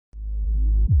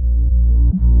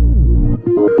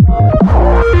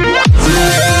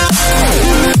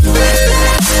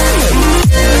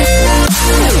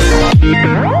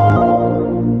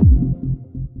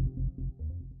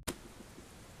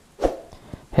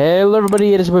Hello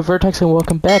everybody, it is my Vertex and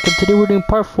welcome back, and today we're doing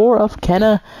part 4 of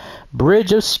Kena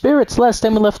Bridge of Spirits. Last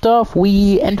time we left off,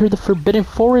 we entered the Forbidden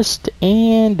Forest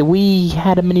and we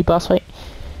had a mini boss fight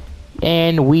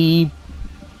and we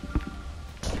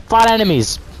fought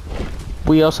enemies.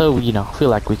 We also, feel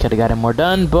like we could have gotten more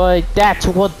done, but that's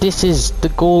what this is. The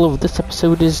goal of this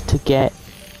episode is to get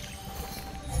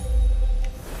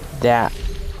that.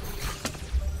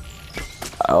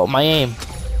 Oh, my aim.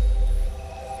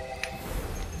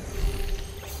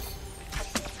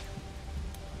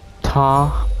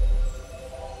 Huh?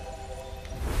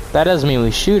 That doesn't mean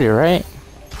we shoot it, right?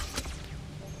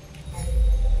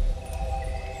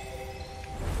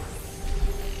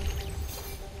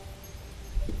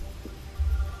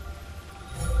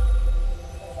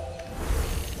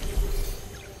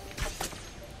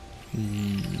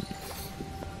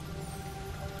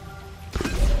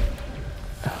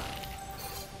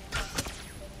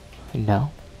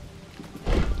 No.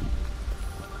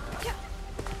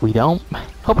 We don't.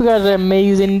 Hope you guys are an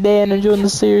amazing day and enjoying the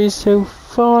series so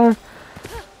far.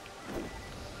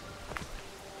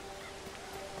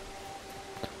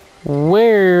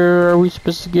 Where are we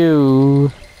supposed to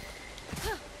go?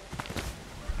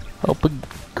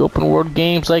 Open world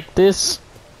games like this,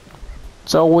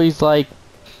 it's always like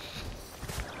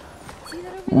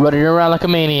running around like a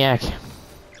maniac.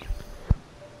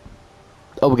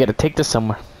 Oh, we gotta take this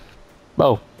somewhere.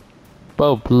 Oh,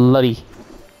 bloody.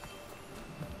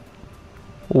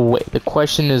 Wait, the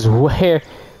question is where?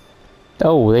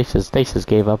 Oh, they just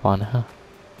gave up on it, huh?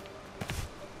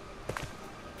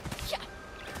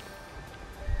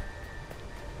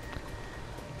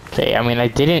 Okay, I mean, I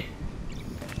didn't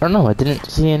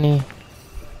see any.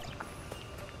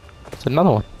 It's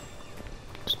another one.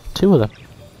 There's two of them.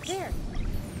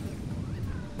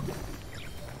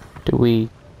 Do we?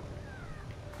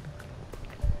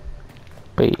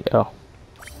 Wait, oh.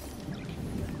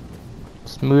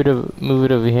 Let's move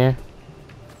it over here.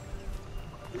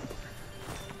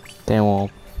 Then we'll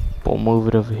move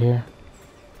it over here.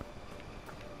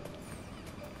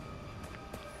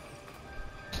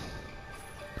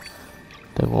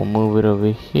 Then we'll move it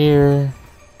over here.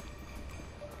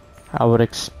 I would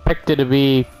expect it to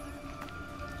be.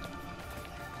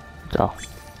 Oh.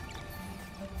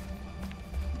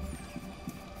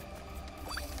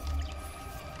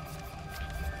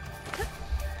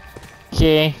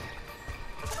 Okay.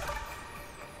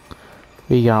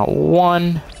 We got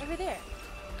one. Over there.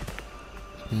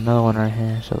 Another one right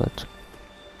here, so let's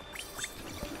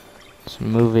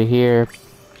move it here,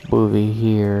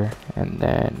 and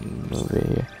then move it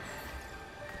here.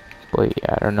 Wait,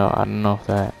 I don't know if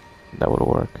that would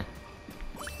work.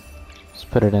 Let's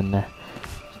put it in there.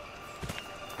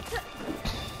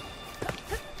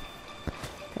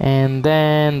 And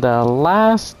then the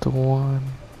last one.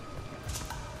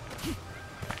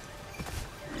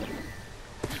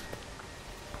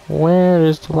 Where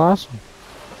is the last one?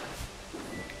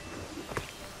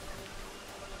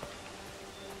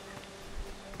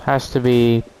 Has to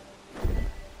be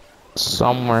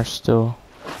somewhere still.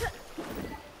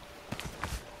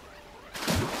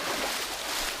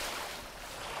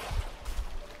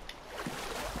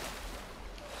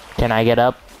 Can I get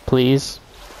up, please?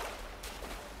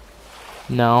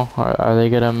 No? Are they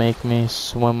gonna make me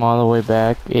swim all the way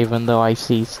back even though I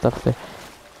see stuff there?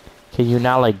 Can you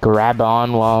not like grab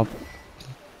on while...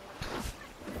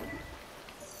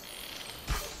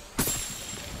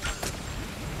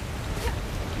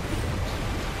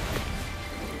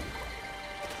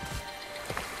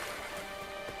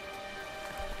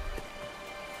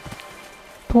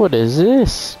 What is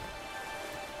this?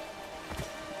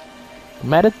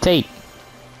 Meditate.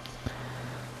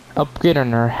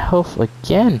 Upgrading our health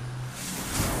again.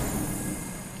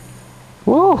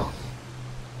 Whoa.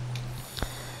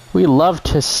 We love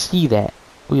to see that.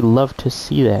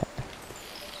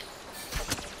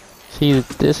 See,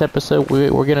 this episode,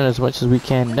 we're getting as much as we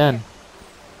can done.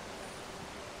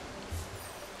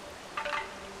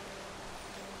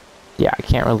 Yeah, I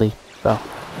can't really... Oh.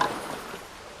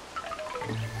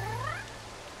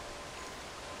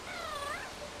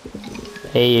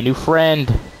 Hey, a new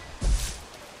friend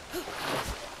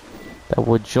that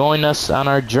will join us on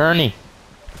our journey.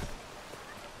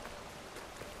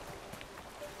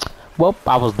 Well,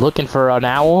 I was looking for an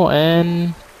owl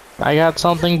and I got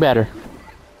something better.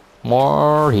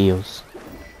 More heals.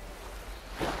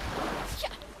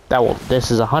 This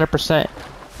is 100%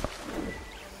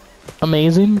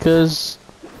 amazing because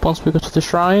once we go to the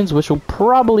shrines, which will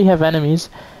probably have enemies,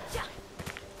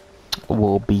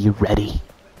 we'll be ready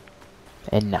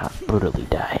and not brutally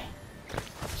die.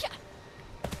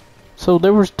 So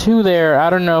there was 2 there. I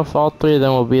don't know if all 3 of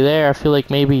them will be there. I feel like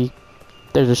maybe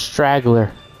there's a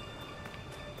straggler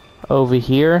over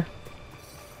here.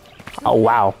 Oh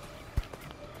wow.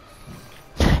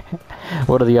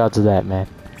 What are the odds of that, man?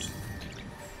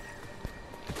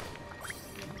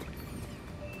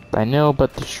 I know,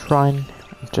 but the shrine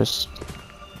just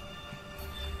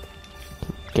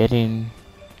getting.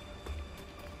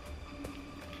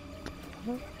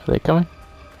 Are they coming?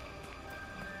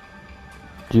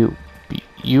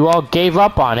 You all gave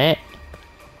up on it.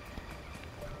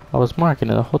 I was marking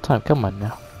it the whole time. Come on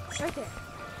now. Right there.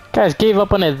 Guys gave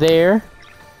up on it there.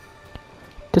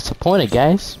 Disappointed,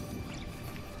 guys.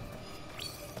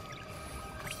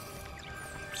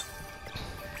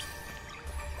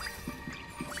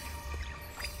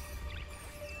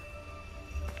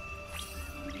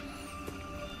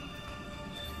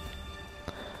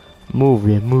 Move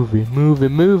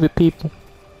it, people.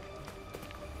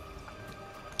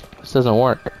 This doesn't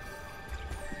work.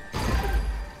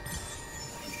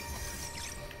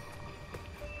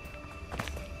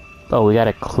 Oh, we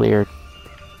gotta clear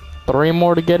 3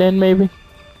 more to get in, maybe?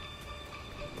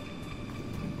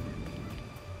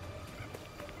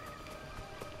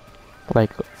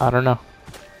 Like, I don't know.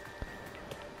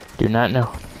 Do not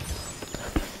know.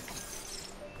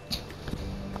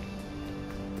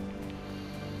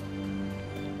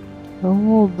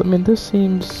 Oh, I mean, this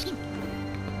seems...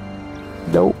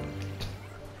 Nope.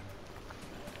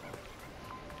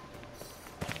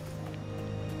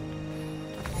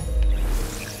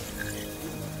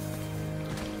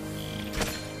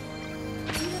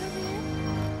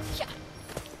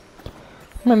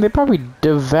 Man, they probably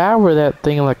devour that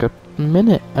thing in like a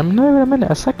minute. I mean, not even a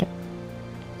minute, a second.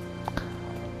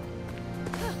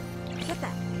 Get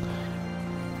that.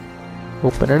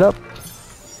 Open it up.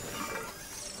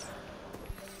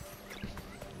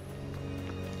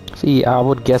 See, I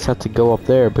would guess I have to go up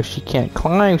there, but she can't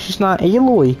climb. She's not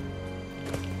Aloy.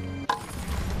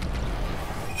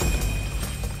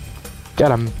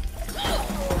 Got him.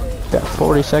 Got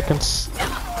 40 seconds.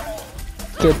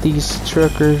 Get these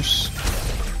truckers.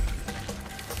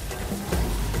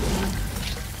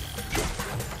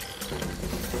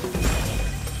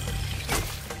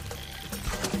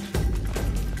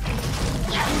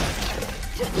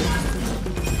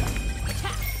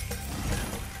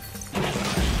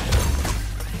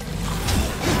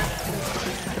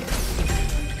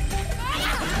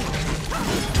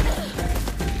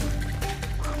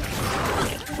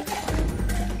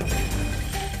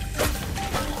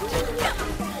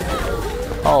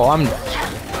 Oh,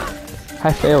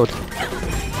 I failed.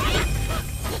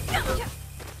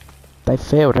 I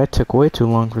failed. That took way too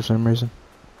long for some reason.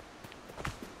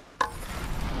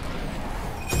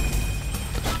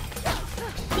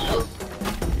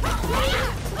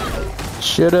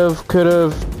 Should've,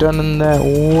 could've done that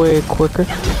way quicker.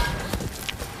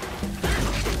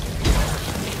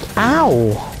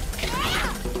 Ow!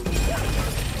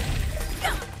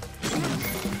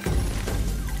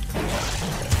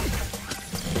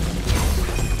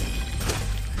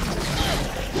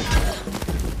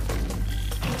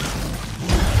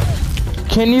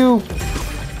 Can you?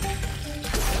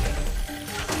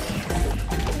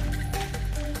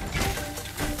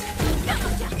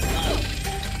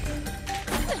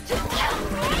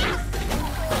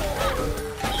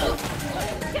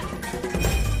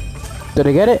 Did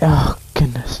I get it? Oh,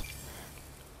 goodness.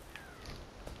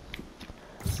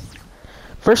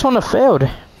 First one that failed.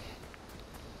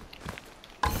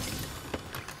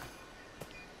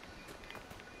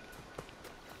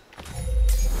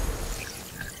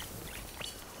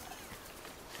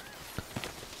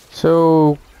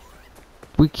 So,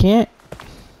 we can't...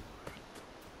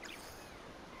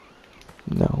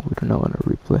 No, we don't know how to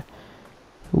replay.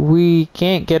 We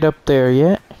can't get up there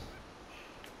yet.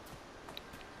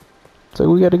 So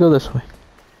we gotta go this way.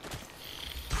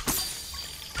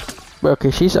 Okay,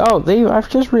 she's... Oh, I've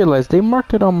just realized they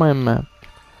marked it on my map.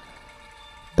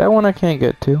 That one I can't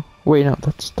get to. Wait, no,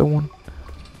 that's the one.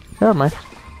 Never mind.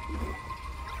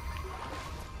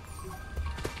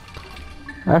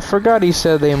 I forgot he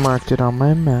said they marked it on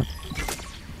my map.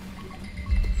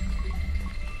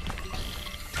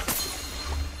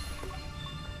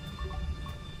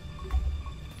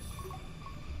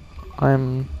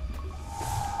 I'm...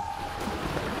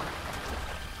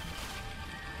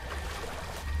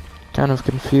 kind of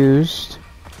confused.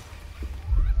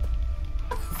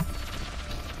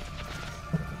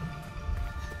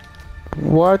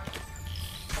 What?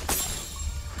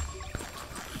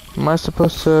 Am I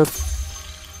supposed to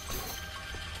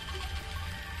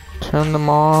turn them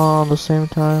all at the same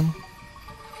time?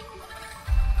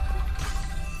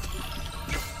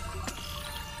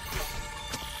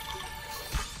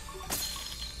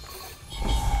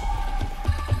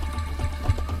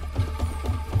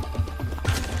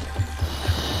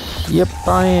 Yep,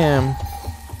 I am.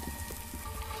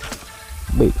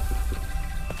 Wait.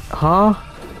 Huh?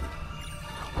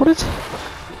 What is...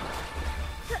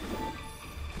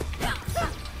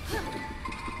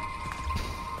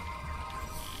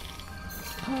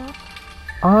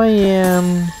 I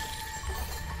am...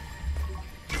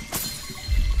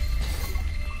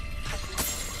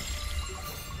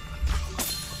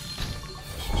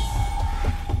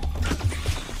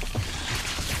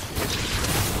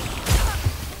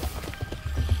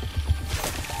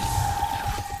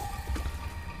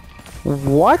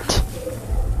 What?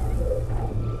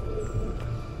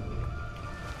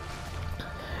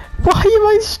 Why am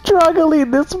I struggling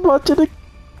this much in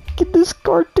this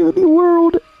cartoony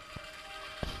world?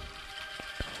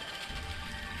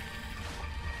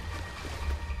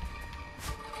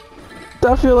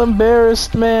 I feel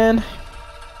embarrassed, man.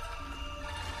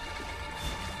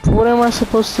 What am I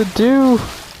supposed to do?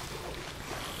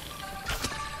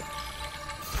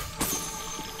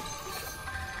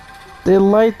 It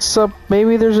lights up.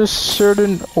 Maybe there's a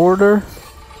certain order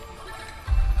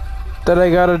that I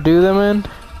gotta do them in.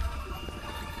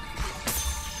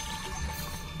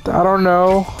 I don't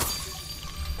know.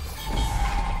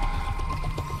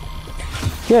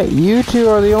 Yeah, you two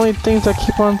are the only things that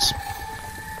keep on.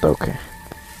 Okay.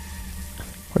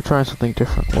 We're trying something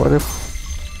different. What if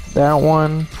that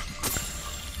one,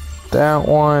 then that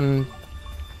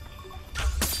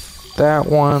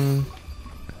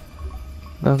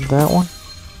one?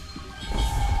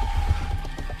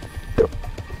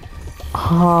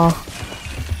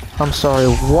 I'm sorry,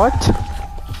 what?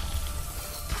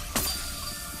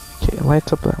 Okay, it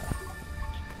lights up that one.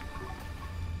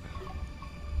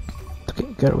 Okay,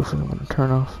 gotta wait for the one to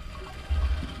turn off.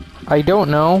 I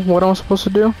don't know what I'm supposed to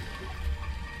do.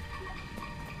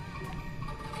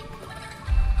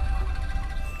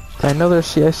 I know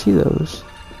there's, I see those.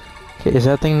 Okay, is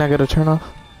that thing not gonna turn off?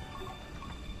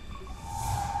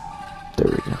 There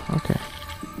we go, okay.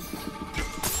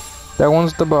 That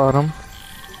one's the bottom.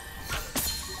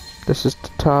 This is the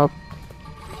top.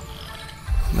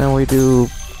 Then we do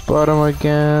bottom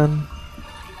again.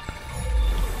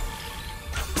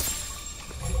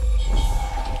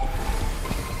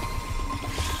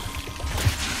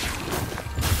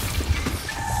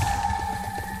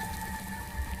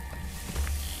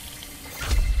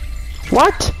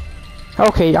 What?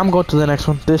 Okay, I'm going to the next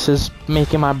one. This is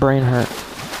making my brain hurt.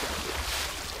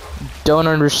 Don't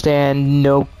understand.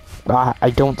 No,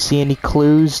 I don't see any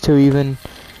clues to even.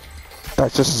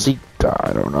 That's just see.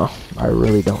 I don't know. I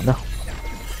really don't know.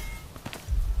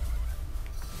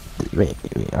 Wait,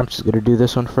 I'm just gonna do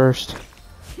this one first.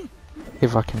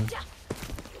 If I can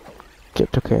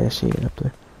get. Okay, I see it up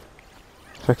there.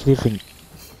 If I can even.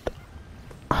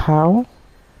 How?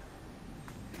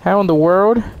 How in the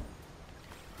world?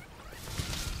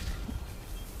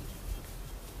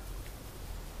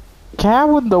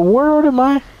 How in the world am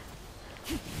I?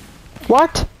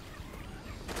 What?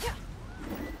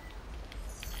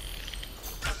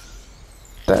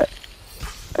 That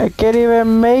I can't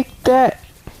even make that.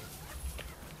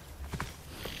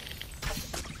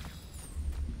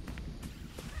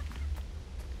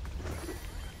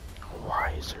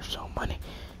 Why is there so many?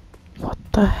 What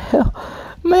the hell?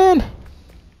 Man!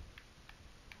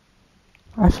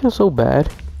 I feel so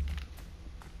bad.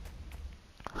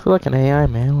 I feel like an AI,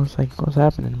 man. What's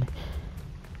happening to me?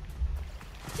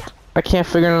 I can't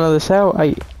figure none of this out.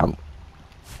 I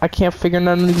can't figure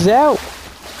none of these out.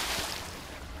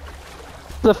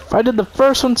 I did the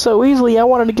first one so easily. I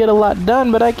wanted to get a lot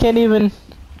done, but I can't even.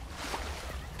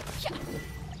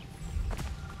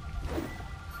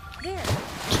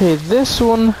 Okay, this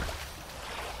one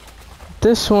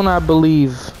I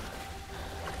believe.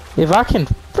 If I can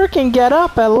freaking get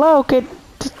up, hello, get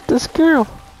this girl.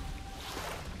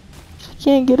 She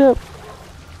can't get up.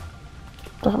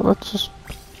 Let's just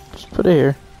put it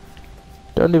here.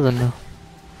 Don't even know.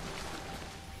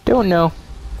 Don't know.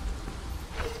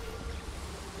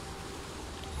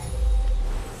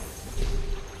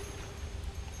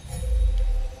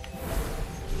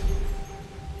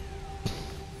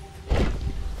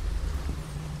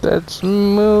 Let's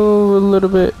move a little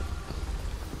bit.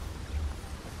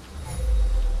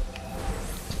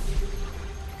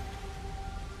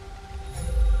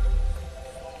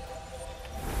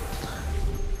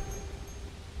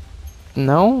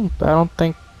 No, I don't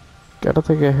think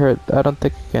I heard. I don't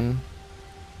think I can.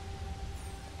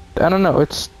 I don't know.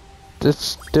 It's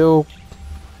still.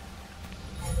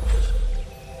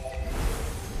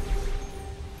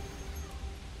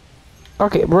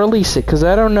 Okay, release it, cause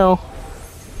I don't know.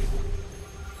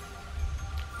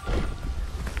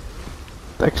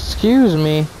 Excuse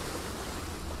me.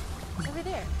 Over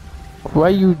there. Why are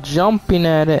you jumping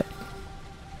at it?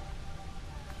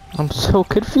 I'm so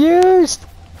confused.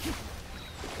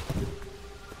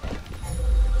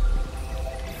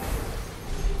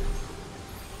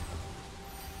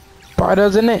 Why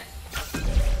doesn't it?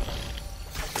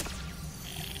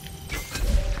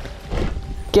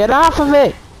 Get off of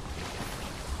it!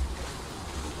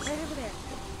 Right over there.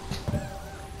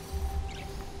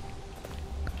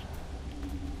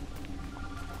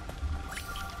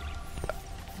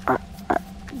 I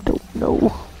don't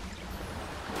know.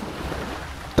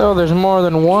 Oh, there's more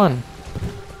than one.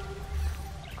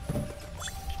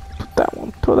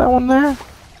 Put that one there.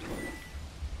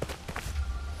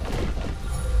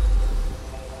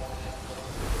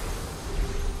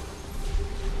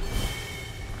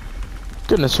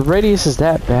 Goodness, the radius is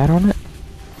that bad on it?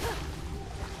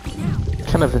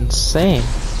 Kind of insane.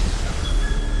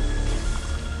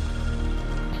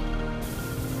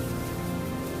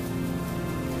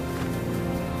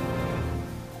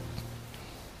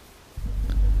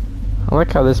 I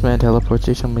like how this man teleports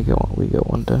each time we get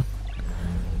one done.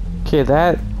 Okay,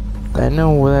 that I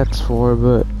know what that's for,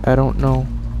 but I don't know.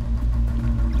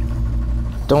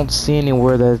 Don't see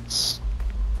anywhere that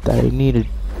I need to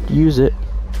use it.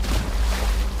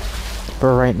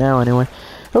 For right now, anyway.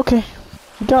 Okay,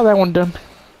 got that one done.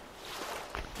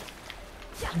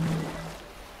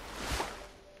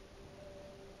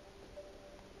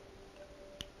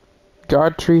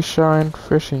 God Tree Shrine,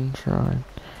 Fishing Shrine.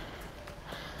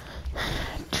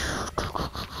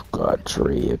 God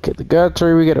Tree. Okay, the God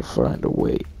Tree, we gotta find a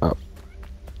way up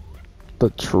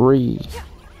the tree.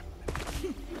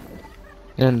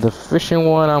 And the fishing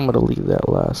one, I'm gonna leave that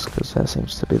last, because that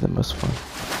seems to be the most fun.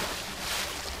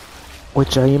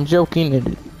 Which I am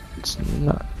joking, it's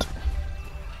not.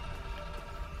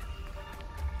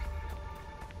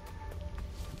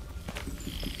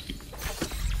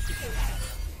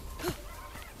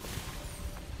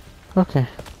 Okay.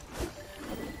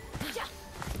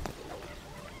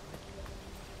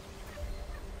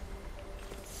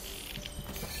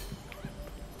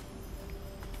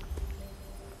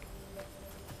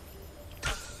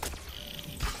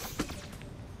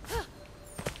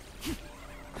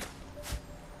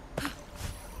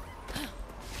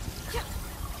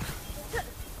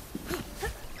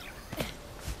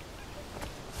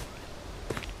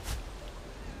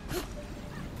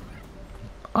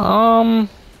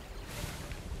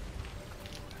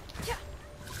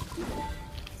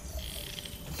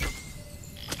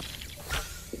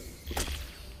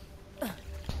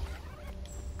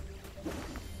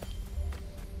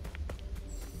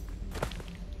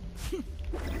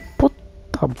 What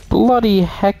the bloody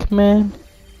heck, man?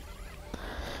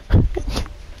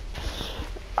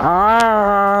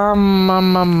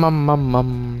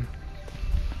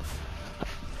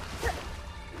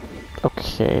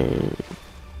 Okay.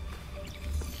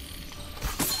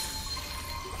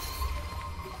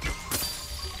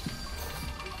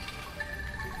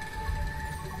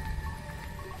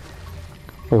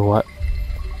 Wait, what?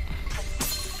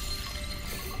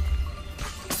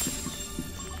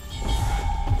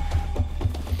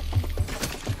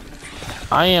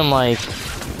 I am like...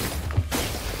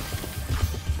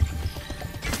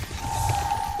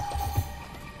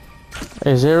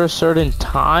 Is there a certain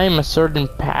time, a certain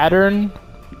pattern?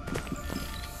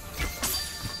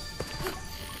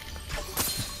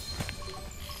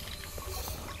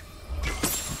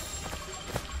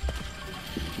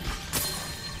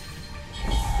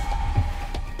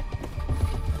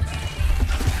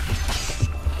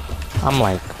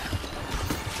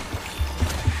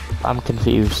 I'm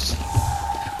confused.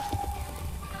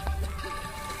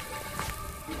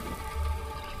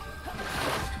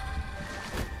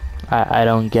 I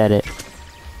don't get it.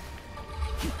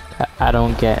 I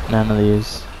don't get none of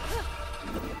these.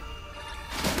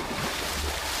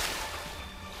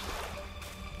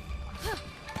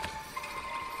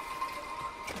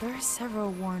 There are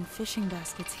several worn fishing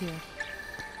baskets here.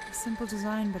 A simple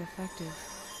design, but effective.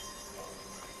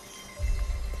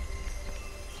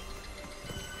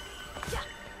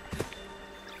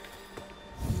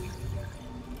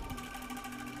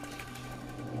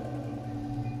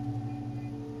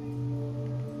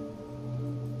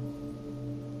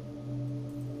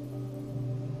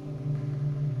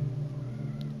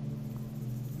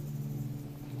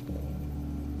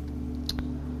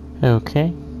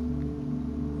 Okay.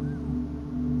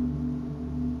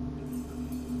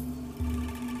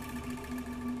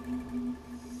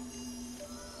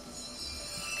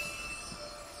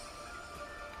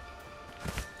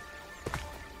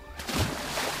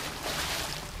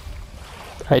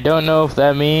 I don't know if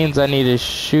that means I need to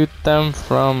shoot them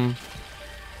from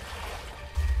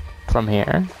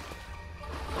here.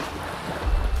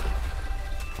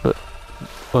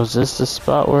 Was this the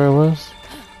spot where it was?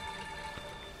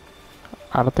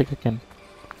 I don't think I can.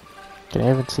 Can I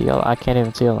even see yellow? I can't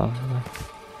even see yellow.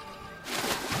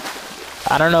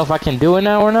 I don't know if I can do it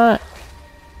now or not.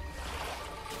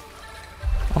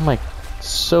 I'm like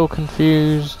so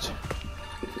confused.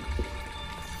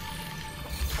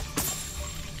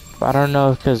 I don't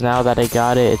know, because now that I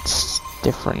got it, it's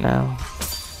different now.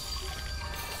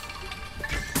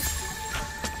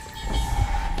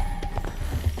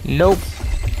 Nope.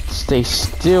 Stay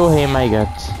still, hey my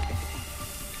guts.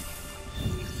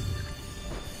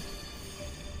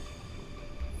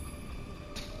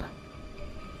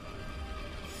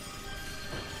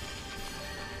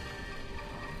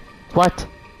 What?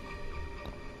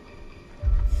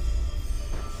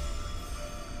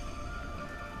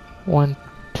 One,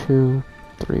 two,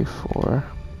 three, four.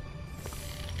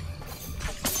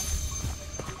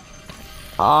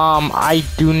 I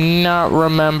do not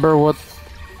remember what.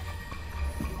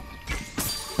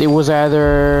 It was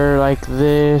either like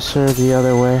this or the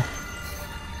other way.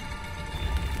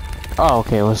 Oh,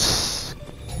 okay, it was.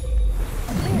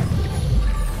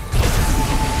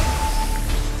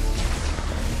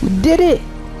 We did it!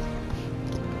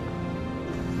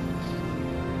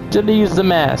 Should have used the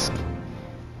mask.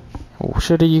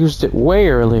 Should have used it way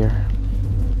earlier.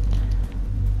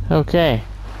 Okay.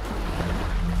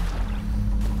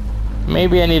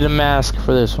 Maybe I need a mask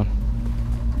for this one.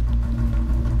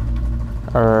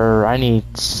 Or I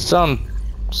need some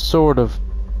sort of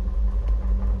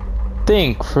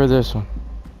thing for this one.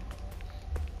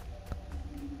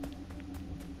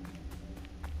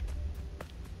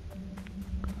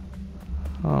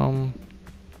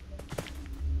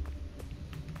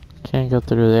 Can't go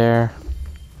through there.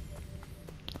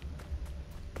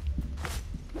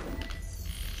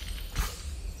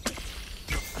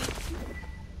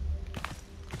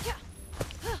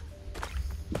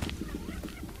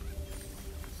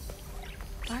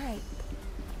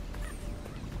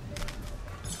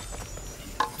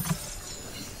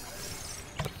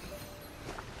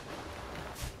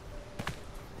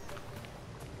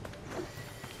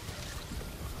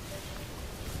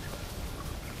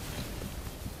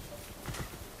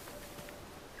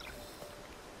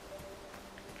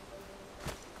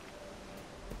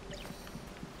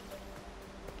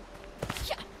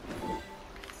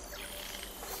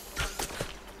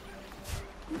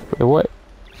 Wait, what?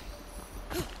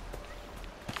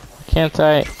 Can't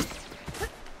I?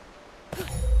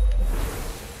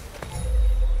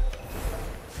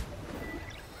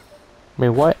 Wait,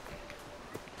 what?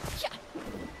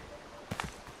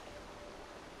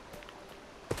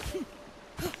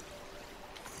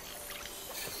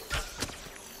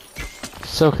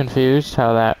 So confused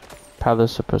how this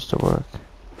is supposed to work.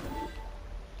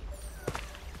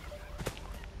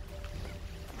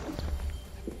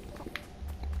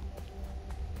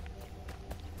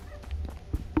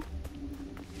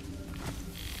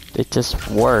 It just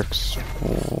works.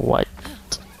 What?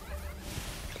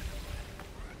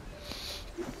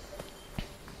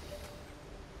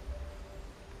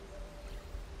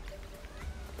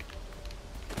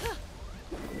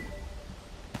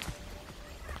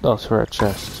 Oh, it's for a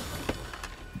chest.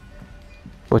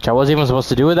 Which I wasn't even supposed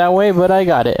to do it that way, but I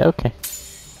got it. Okay.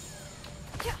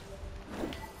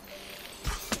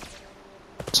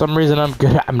 For some reason I'm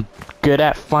good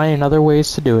at finding other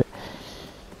ways to do it.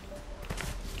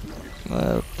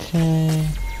 Okay.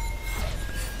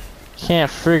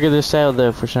 Can't figure this out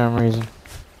though for some reason.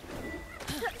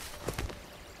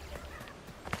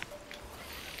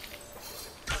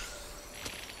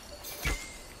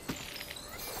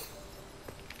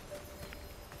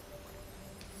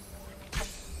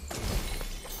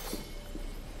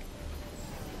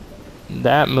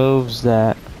 That moves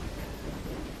that.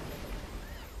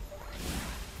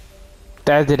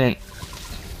 That didn't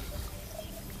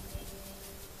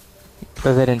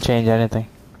change anything.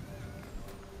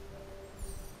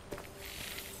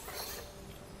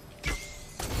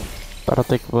 I don't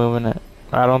think moving it.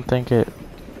 I don't think it.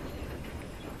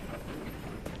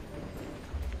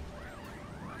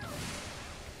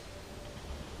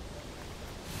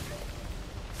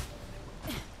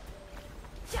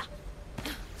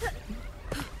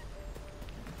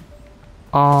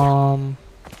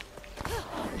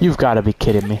 You've got to be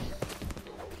kidding me.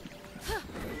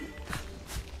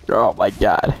 Oh my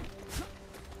god.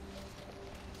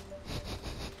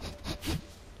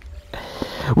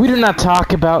 We do not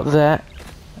talk about that.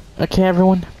 Okay,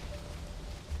 everyone?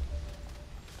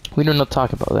 We do not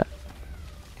talk about that.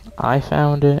 I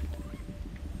found it.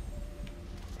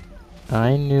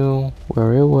 I knew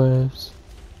where it was.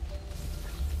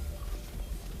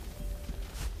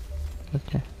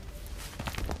 Okay.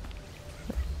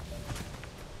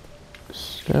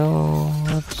 So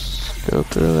let's go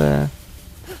through there.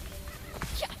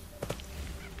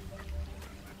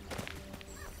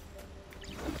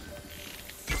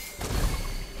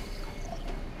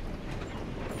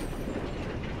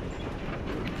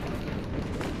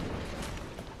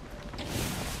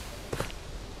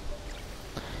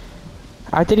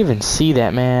 I didn't even see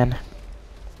that, man.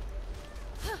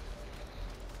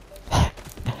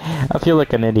 I feel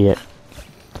like an idiot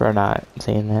for not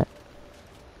seeing that.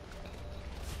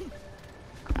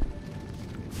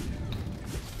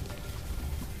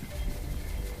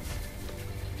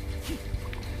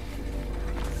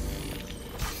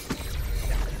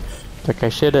 Like I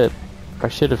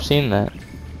should have seen that.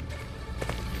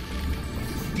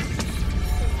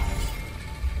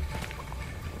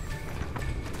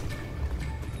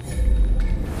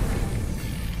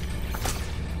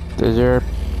 Is there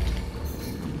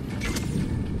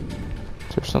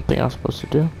something I'm supposed to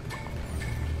do?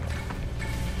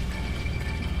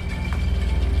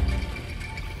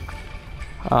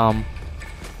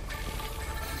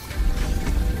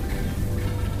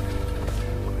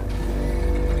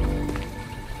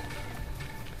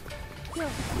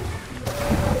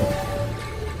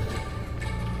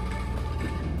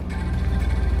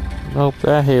 Nope,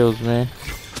 that heals me.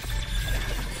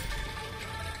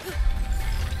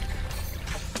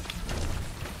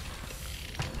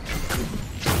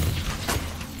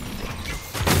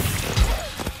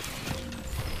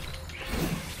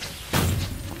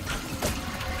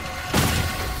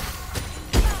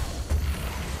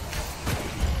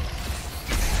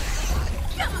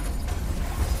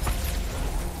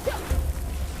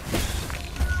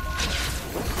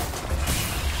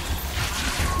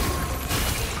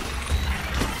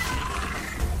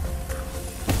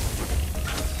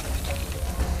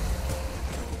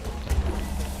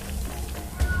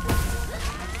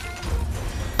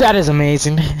 That is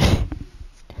amazing.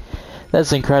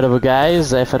 That's incredible,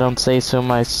 guys, if I don't say so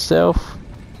myself.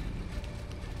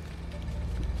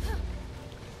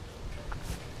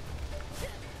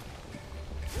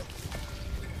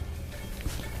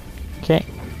 Okay.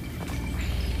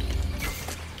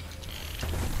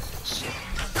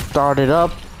 Start it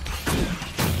up.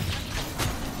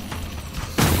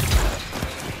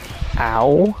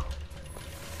 Ow.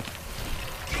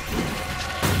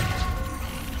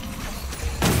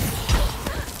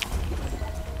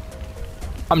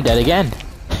 I'm dead again.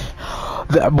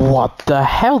 What the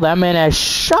hell? That man has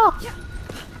shot.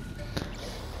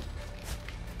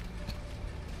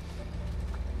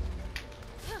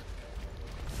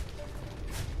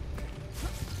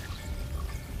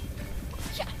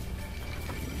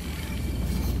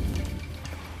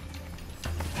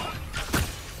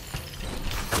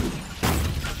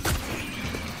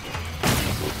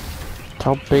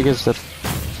 How big is the...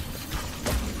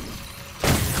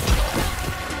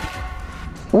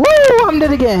 Woo! I'm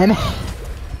dead again!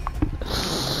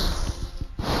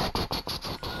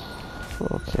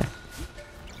 Okay.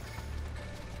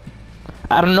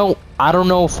 I don't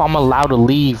know if I'm allowed to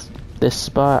leave this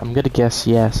spot. I'm gonna guess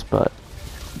yes, but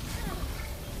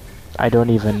I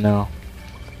don't even know.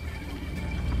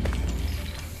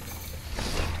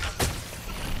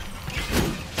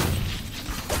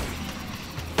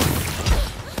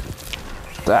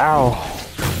 Ow.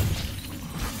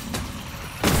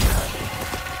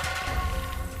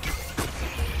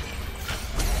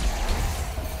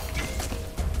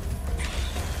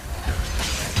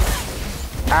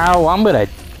 Ow, I'm gonna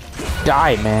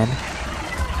die, man.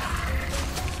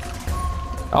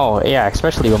 Oh, yeah,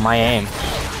 especially with my aim.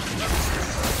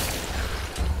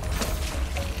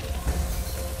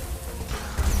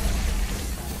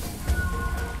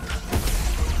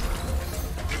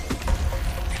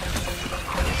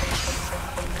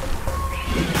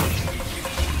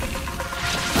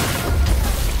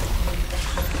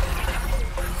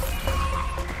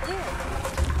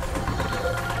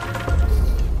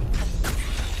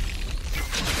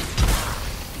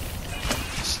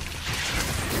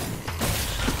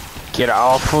 Get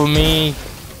off of me.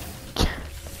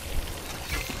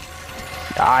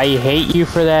 I hate you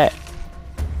for that.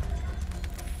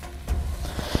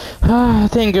 Ah,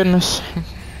 thank goodness.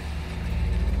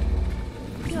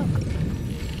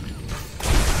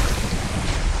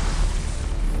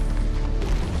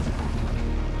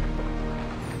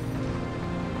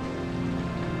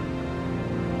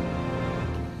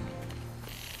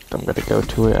 I'm gonna go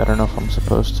to it. I don't know if I'm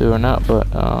supposed to or not, but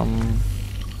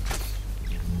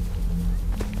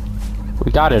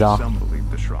we got it all. Some believe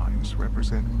the shrines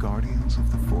represent guardians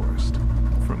of the forest.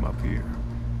 From up here,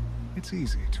 it's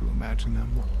easy to imagine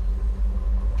them.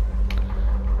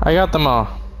 I got them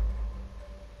all.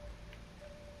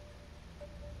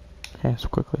 Okay, so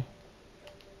quickly.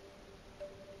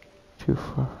 Too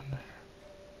far from there.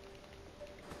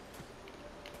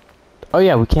 Oh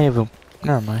yeah, we can't even...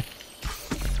 Never mind.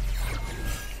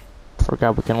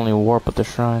 Forgot we can only warp at the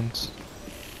shrines.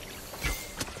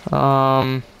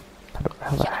 How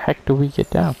the heck do we get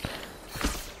down?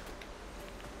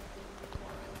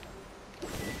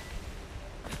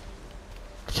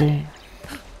 Okay.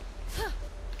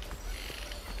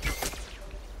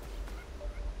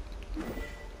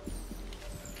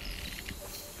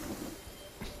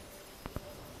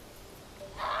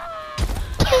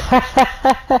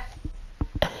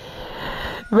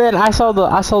 Man, I saw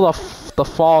the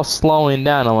fall slowing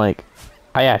down. I'm like,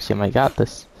 I actually might got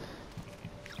this.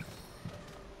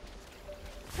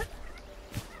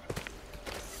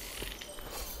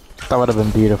 That would have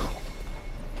been beautiful.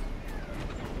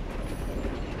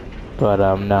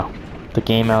 But no, the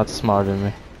game outsmarted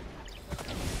me.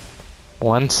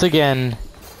 Once again.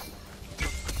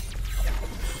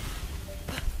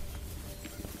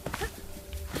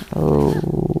 Oh.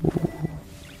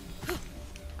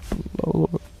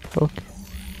 Lord. Okay.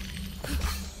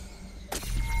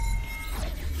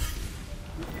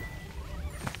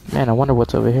 Man, I wonder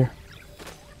what's over here.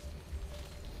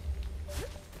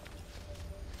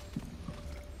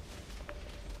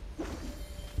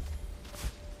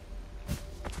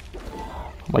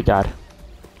 Oh my god.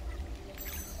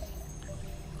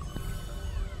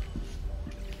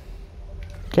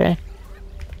 Okay.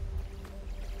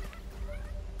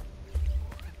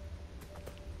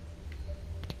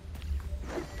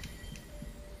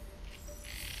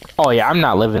 Oh yeah, I'm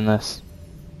not living this.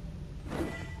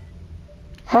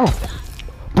 Oh.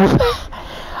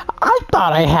 I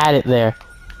thought I had it there.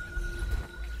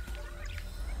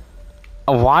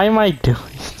 Why am I doing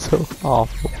it so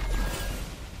awful?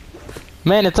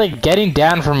 Man, it's like getting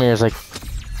down from here is like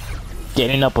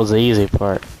getting up was the easy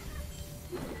part.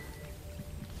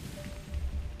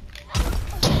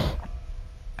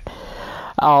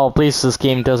 Oh, please, this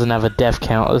game doesn't have a death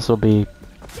count. This will be...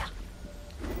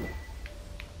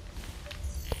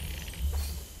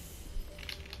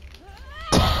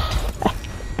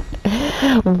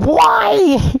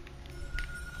 Why?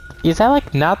 Is that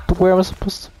like not where I was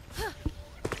supposed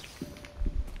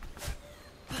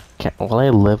to... Will I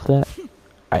live that?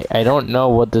 I don't know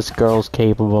what this girl's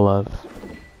capable of.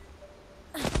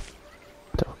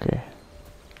 Okay.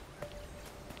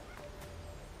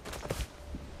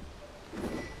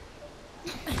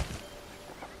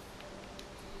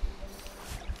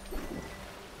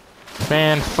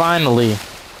 Man, finally.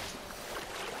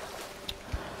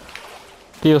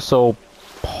 Feels so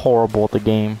horrible at the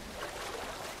game.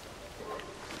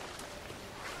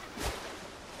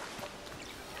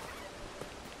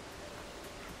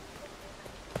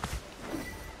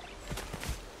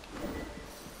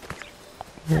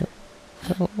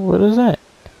 What is that?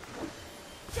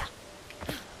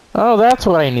 Oh, that's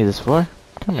what I need this for.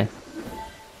 Come here.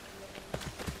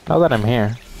 Now that I'm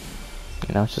here,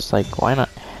 you know, it's just like, why not?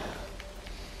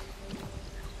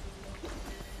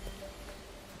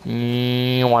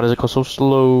 Why does it go so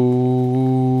slow?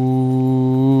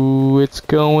 It's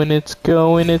going, it's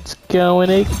going, it's going.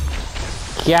 It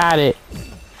got it.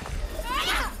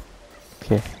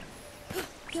 Okay.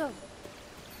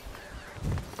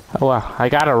 Oh wow, I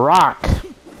got a rock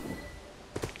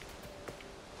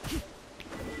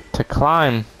to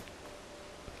climb,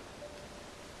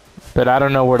 but I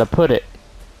don't know where to put it.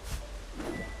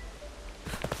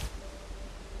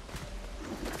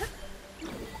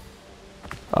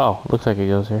 Oh, looks like it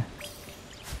goes here.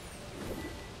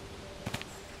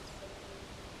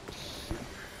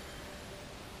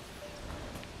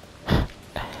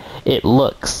 It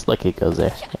looks like it goes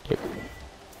there. It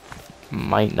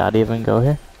might not even go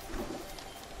here.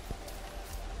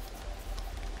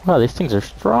 Wow, these things are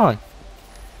strong.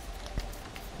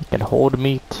 It can hold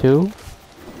me too.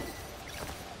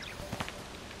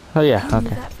 Oh yeah,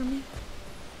 okay.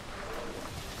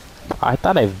 I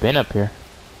thought I've been up here.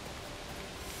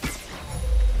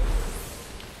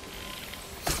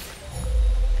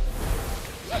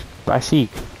 I see.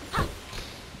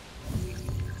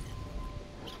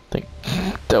 Think.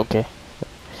 Okay.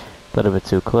 A little bit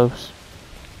too close.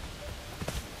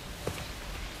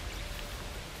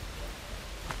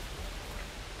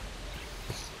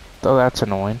 Oh, that's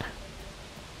annoying.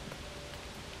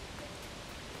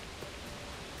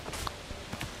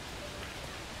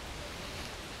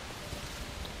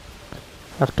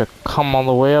 I have to come all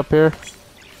the way up here.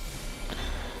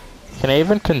 Can I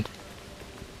even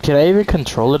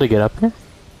control it to get up here?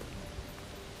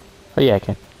 Oh yeah, I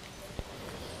can.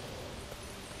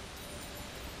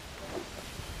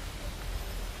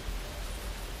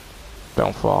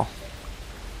 Don't fall.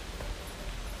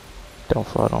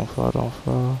 don't fall, don't fall, don't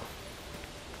fall.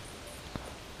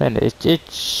 Man, it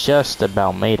just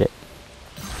about made it.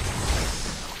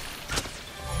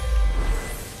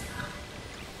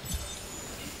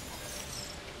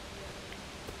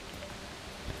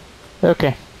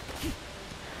 Okay.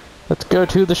 Let's go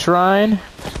to the shrine.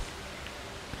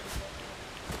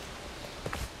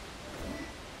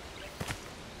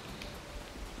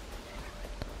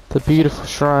 The beautiful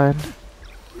shrine.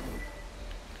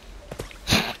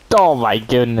 Oh my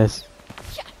goodness.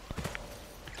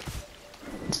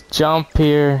 Let's jump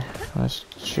here. Let's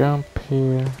jump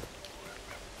here.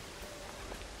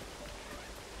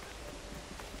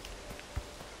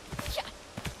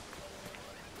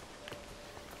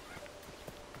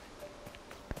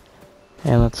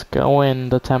 And let's go in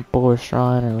the temple or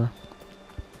shrine or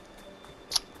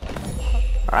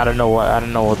I don't know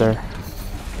what they're.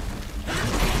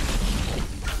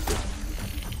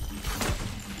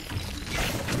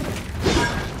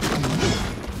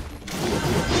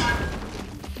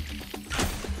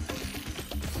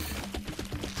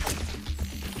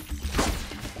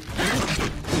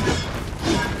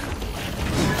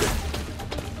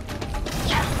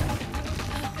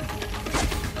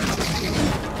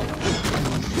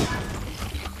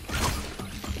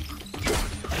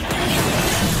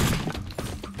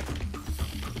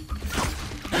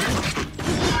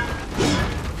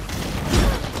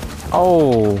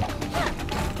 Oh.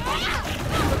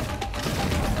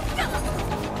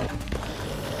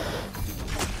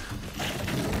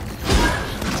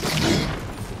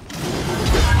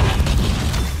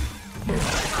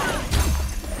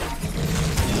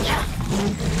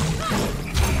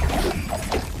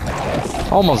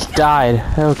 Almost died.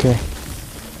 Okay.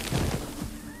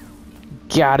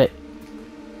 Got it.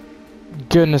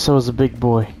 Goodness, that was a big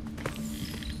boy.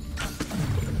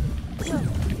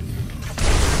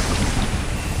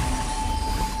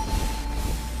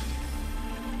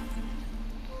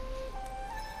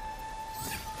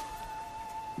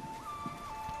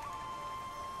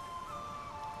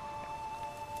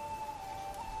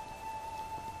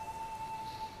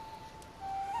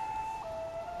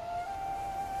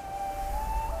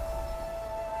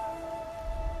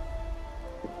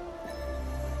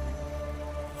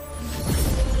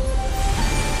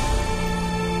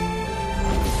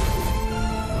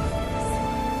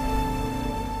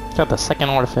 Got the second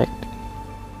artifact.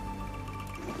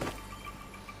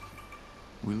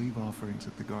 We leave offerings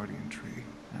at the Guardian Tree,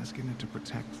 asking it to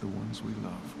protect the ones we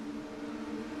love.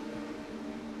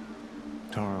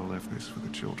 Taro left this for the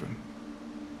children.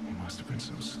 He must have been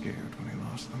so scared when he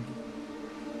lost them.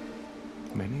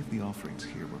 Many of the offerings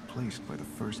here were placed by the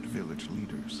first village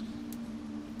leaders.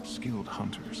 Skilled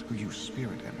hunters who use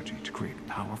spirit energy to create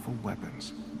powerful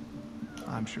weapons.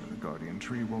 I'm sure the Guardian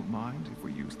Tree won't mind if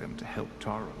we use them to help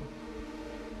Taro.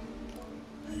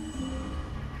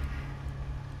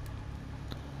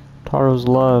 Taro's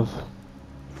love.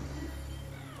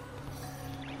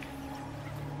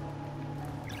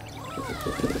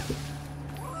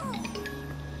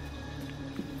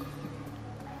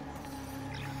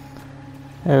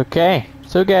 Okay,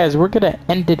 so guys, we're gonna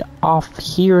end it off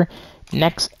here.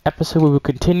 Next episode we will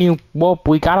continue. Well,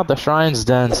 we got all the shrines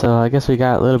done, so I guess we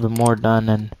got a little bit more done,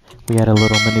 and we had a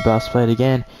little mini boss fight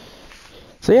again.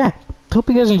 So yeah, hope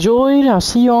you guys enjoyed. I'll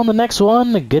see you on the next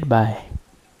one. Goodbye.